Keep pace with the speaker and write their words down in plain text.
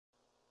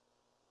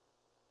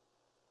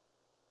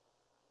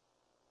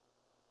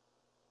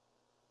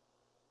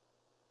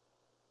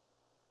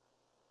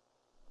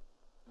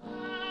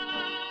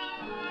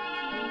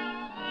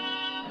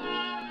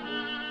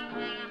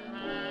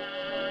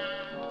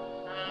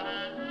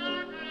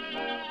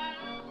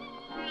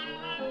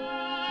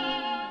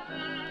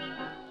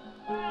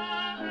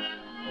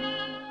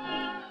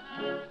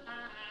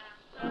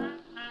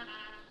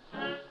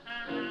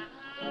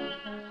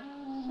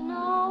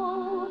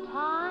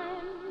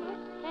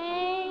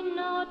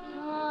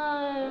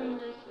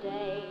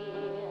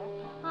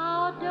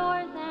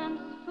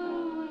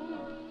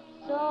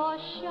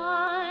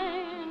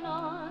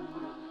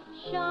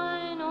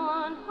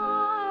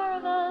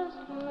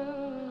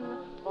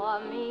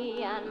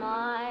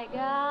my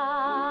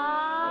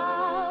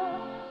gal.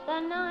 The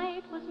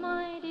night was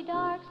mighty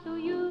dark, so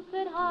you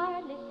could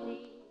hardly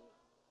see.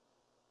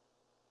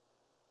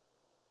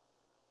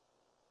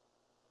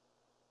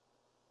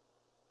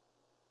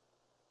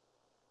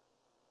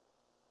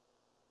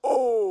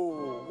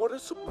 Oh, what a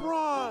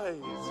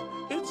surprise!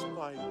 It's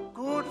my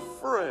good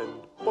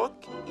friend,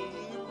 Buck E.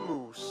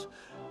 Moose.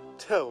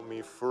 Tell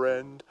me,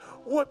 friend,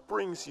 what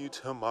brings you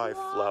to my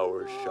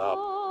flower shop?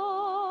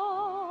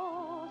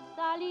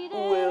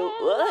 Well,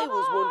 I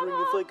was wondering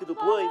if I could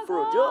apply for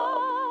a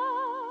job.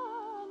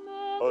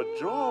 A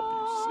job,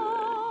 you say?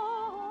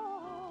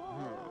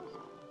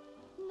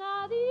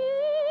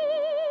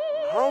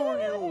 How are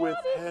you with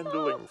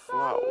handling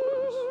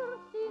flowers?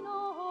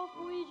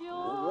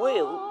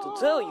 Well, to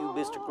tell you,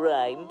 Mr.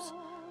 Grimes,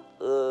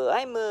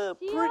 I'm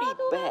pretty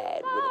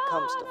bad when it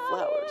comes to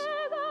flowers.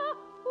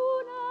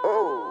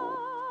 Oh,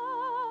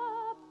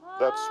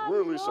 that's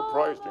really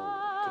surprising,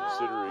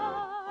 considering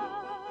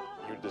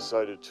you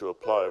decided to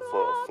apply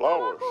for a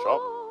flower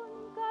shop.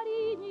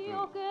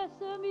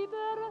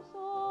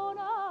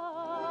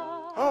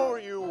 How are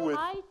you with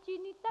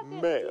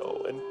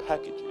mail and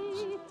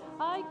packages?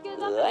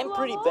 I'm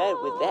pretty bad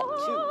with that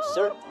too,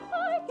 sir.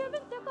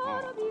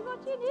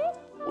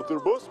 Well, there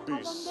must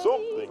be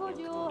something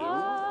you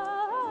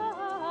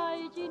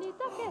can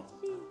do.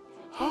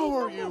 How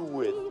are you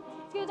with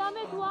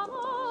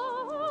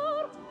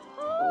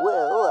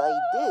Well, I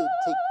did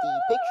take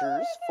the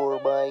pictures for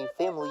my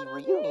family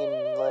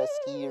reunion last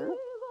year.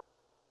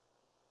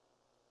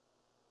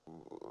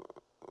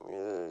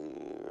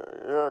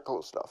 Yeah,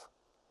 close enough.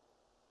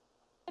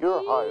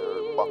 You're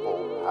hired, Buck,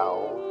 old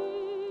pal.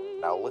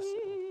 Now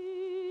listen,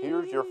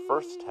 here's your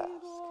first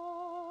task.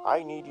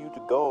 I need you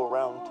to go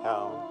around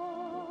town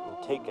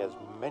and take as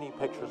many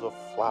pictures of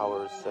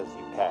flowers as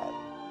you can.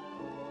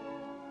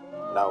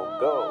 Now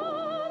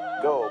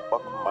go,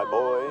 Buck, my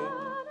boy.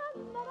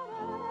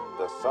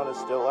 The sun is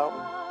still out,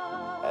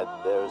 and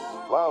there's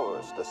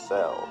flowers to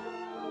sell.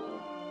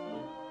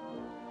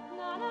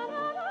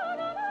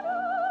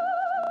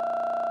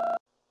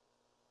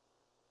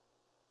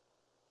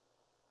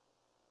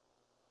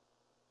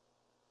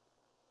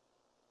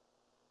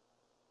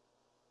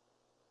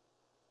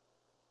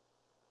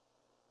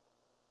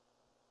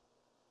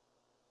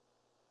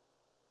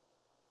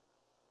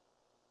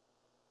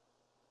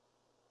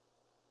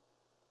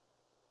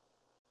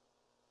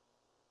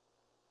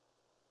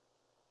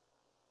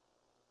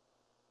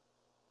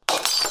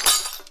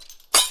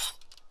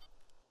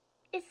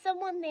 Is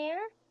someone there?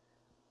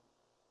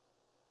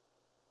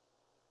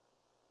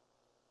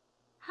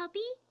 Hubby?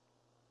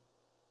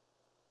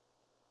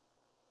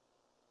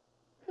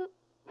 Who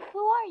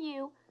are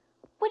you?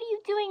 What are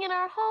you doing in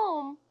our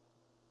home?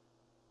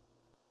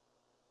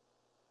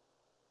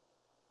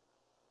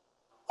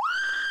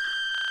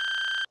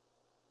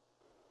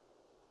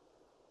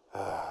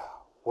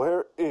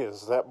 Where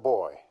is that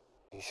boy?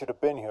 He should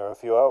have been here a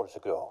few hours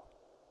ago.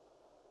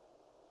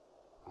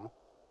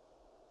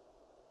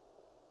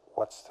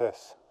 What's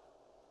this?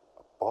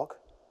 A book?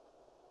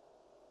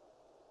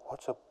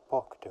 What's a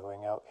book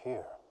doing out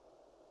here?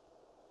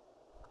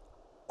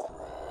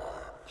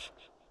 Grimes.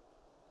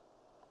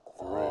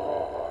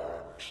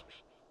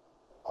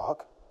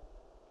 Buck?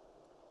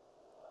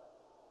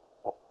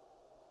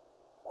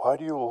 Why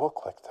do you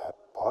look like that,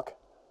 Buck?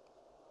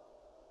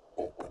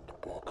 Open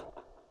the book,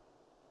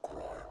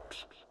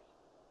 Grimes.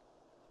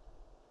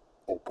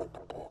 Open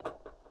the book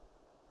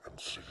and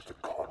see the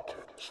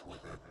contents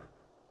within.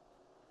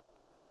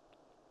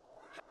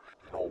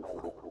 No,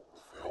 they'll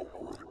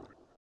read it.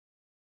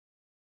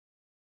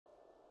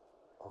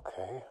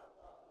 Okay.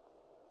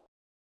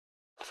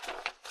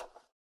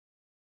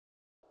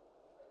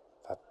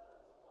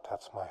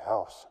 That's my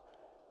house.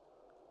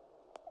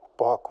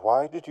 Buck,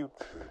 why did you...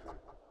 Keep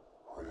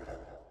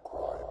reading,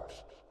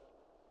 Grimes.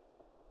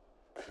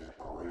 Keep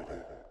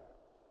reading.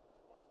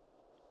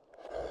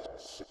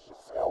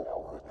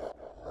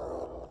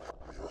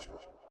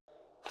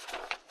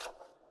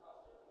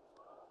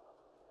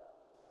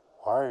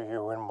 Why are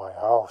you in my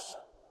house?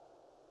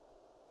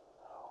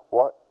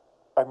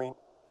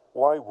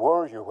 Why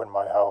were you in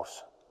my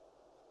house?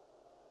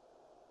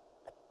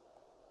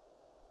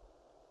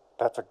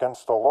 That's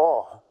against the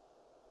law.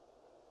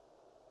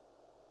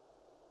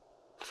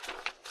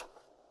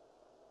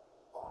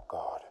 Oh,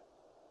 God.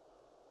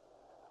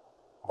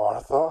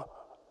 Martha?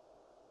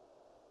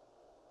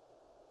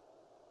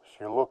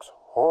 She looks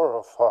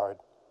horrified.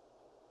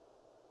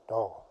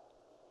 No.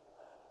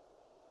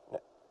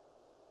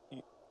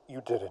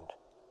 You didn't.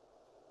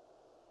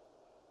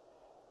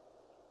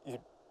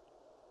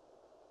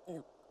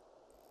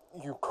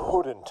 You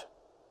couldn't,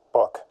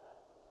 Buck.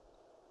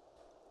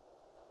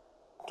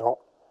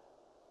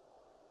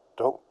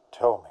 Don't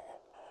tell me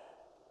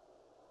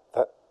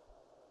that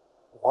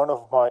one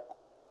of my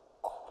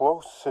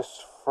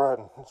closest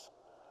friends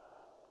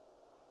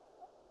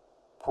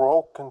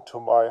broke into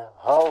my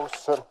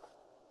house and...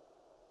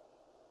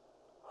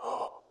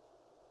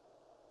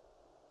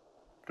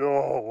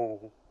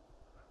 No.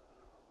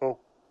 Oh,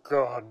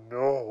 God,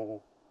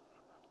 no.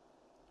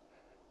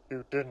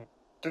 You didn't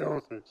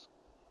do this?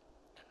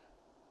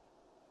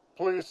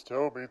 Please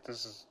tell me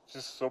this is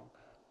just some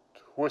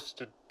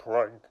twisted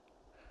prank.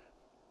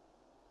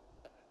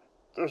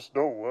 There's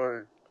no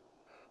way.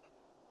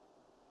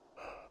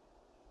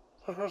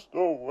 There's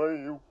no way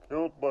you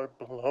killed my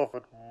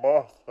beloved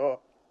Martha.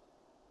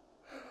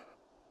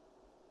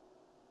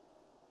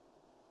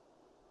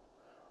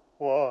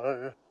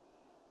 Why?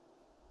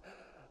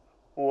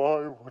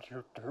 Why would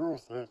you do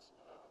this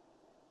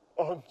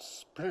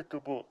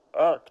unspeakable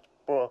act,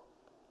 Buck?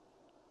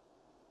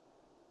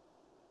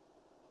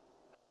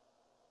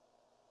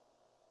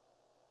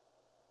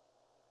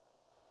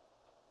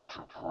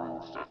 To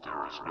prove that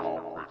there is no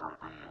greater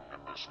being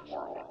in this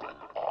world than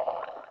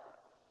I.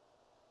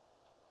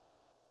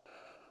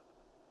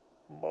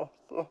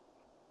 Martha.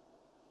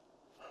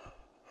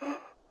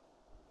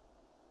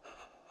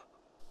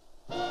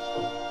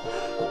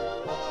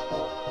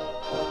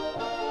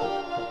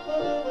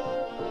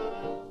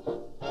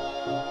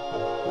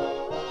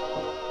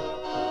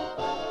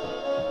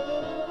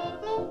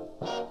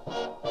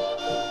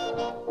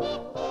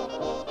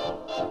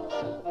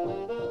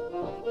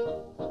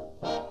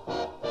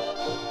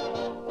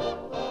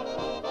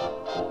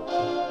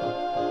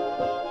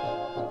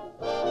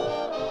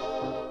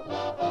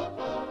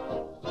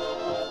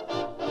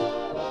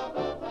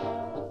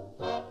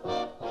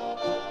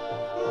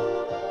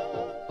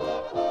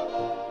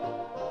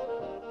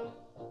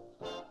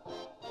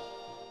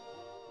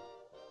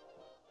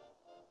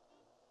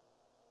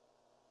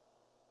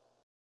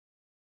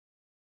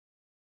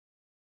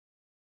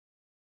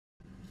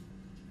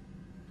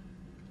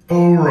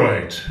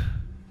 Alright,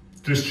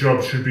 this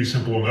job should be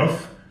simple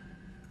enough.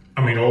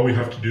 I mean, all we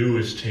have to do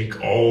is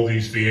take all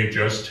these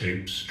VHS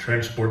tapes,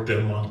 transport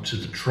them onto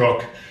the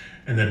truck,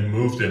 and then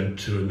move them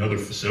to another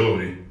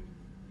facility.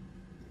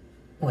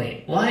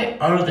 Wait, why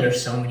are there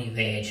so many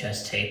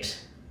VHS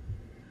tapes?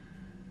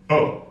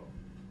 Oh,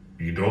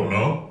 you don't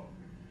know?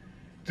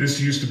 This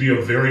used to be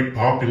a very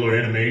popular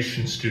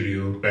animation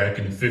studio back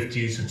in the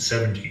 50s and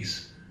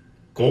 70s,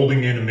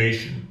 Golding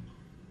Animation.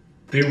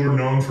 They were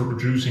known for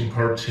producing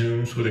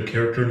cartoons with a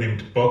character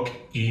named Buck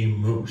E.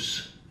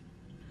 Moose.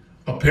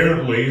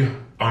 Apparently,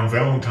 on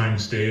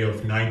Valentine's Day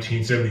of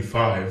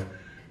 1975,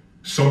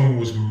 someone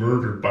was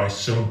murdered by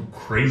some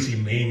crazy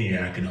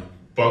maniac in a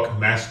Buck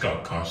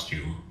mascot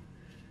costume.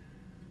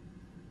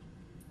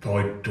 Though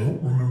I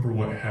don't remember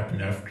what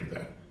happened after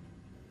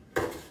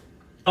that.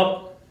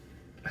 Oh,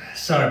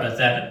 sorry about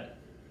that.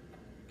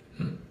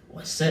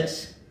 What's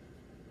this?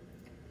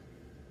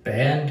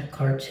 Banned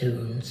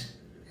cartoons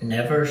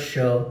never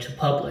show to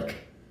public.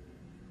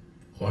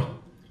 What?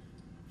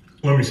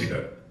 Let me see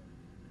that.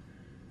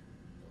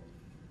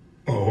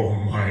 Oh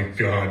my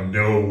god,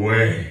 no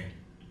way.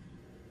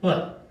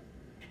 What?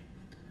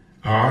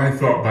 I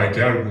thought my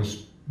dad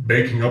was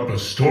making up a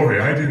story.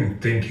 I didn't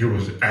think he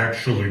was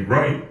actually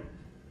right.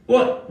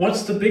 What?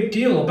 What's the big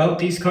deal about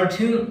these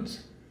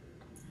cartoons?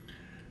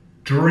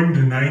 During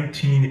the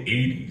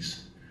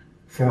 1980s,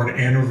 for an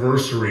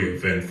anniversary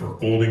event for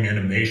Golding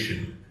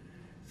Animation,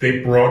 they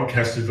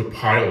broadcasted the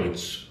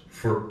pilots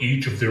for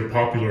each of their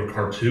popular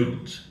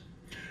cartoons.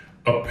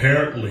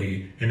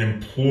 Apparently, an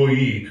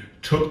employee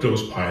took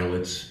those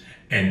pilots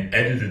and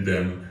edited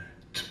them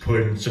to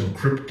put in some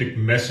cryptic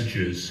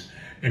messages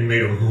and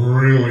made them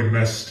really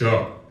messed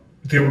up.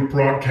 They would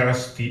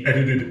broadcast the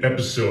edited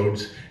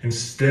episodes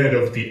instead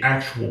of the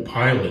actual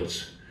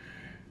pilots.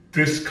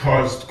 This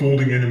caused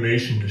Golding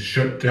Animation to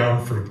shut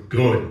down for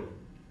good.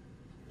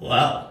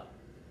 Wow.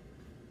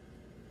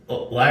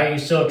 Well, why are you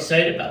so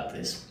excited about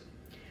this?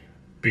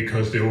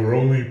 Because they were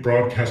only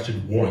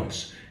broadcasted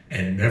once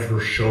and never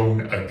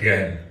shown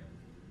again.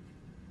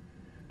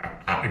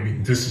 I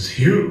mean, this is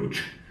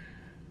huge.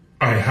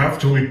 I have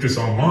to leak this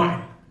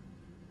online.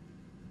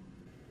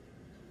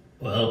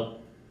 Well,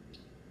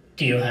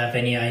 do you have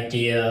any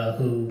idea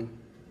who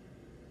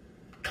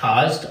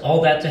caused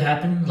all that to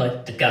happen?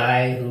 Like the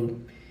guy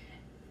who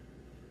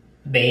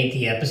made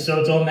the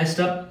episodes all messed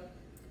up?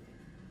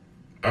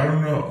 I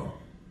don't know.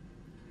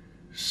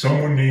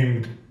 Someone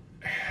named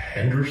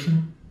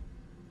Henderson?